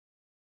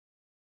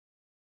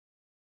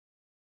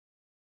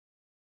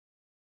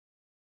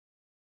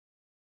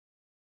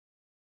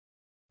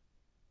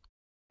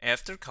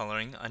After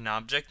coloring, an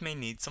object may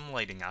need some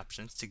lighting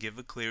options to give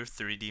a clear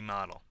 3D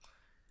model.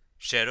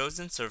 Shadows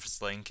and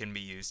surface lighting can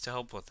be used to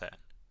help with that.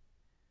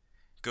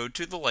 Go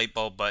to the light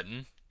bulb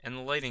button and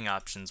the lighting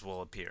options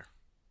will appear.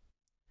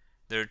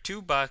 There are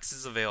two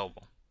boxes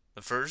available.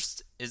 The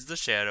first is the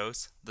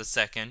shadows, the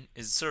second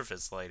is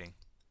surface lighting.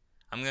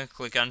 I'm going to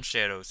click on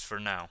shadows for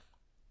now.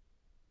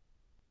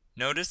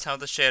 Notice how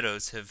the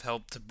shadows have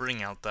helped to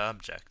bring out the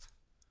object.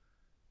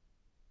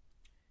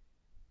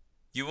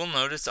 You will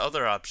notice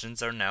other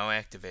options are now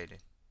activated.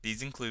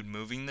 These include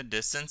moving the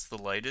distance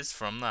the light is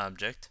from the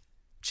object,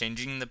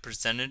 changing the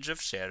percentage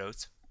of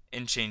shadows,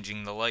 and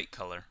changing the light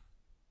color.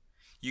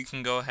 You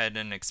can go ahead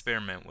and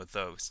experiment with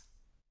those.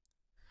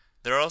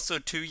 There are also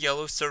two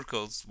yellow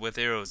circles with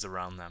arrows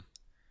around them.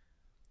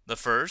 The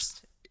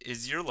first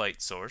is your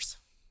light source.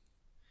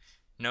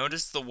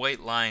 Notice the white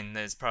line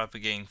that is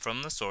propagating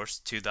from the source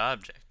to the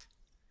object.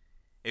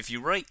 If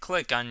you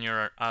right-click on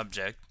your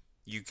object,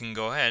 you can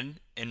go ahead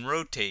and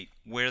rotate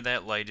where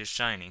that light is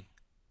shining.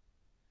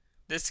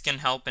 This can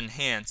help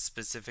enhance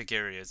specific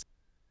areas.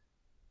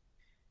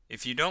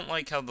 If you don't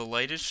like how the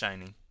light is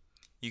shining,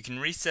 you can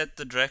reset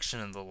the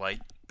direction of the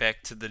light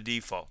back to the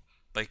default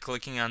by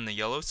clicking on the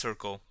yellow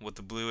circle with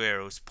the blue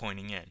arrows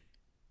pointing in.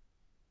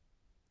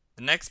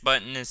 The next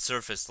button is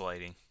surface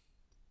lighting.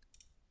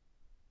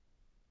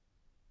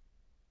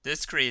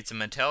 This creates a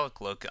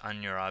metallic look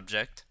on your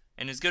object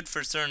and is good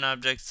for certain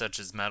objects such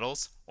as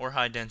metals or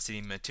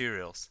high-density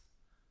materials.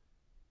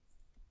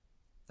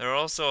 There are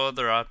also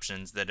other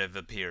options that have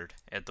appeared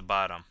at the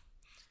bottom.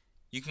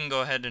 You can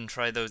go ahead and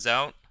try those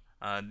out.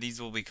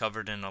 These will be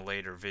covered in a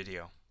later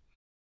video.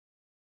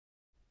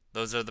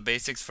 Those are the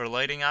basics for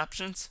lighting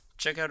options.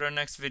 Check out our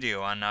next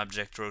video on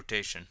object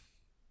rotation.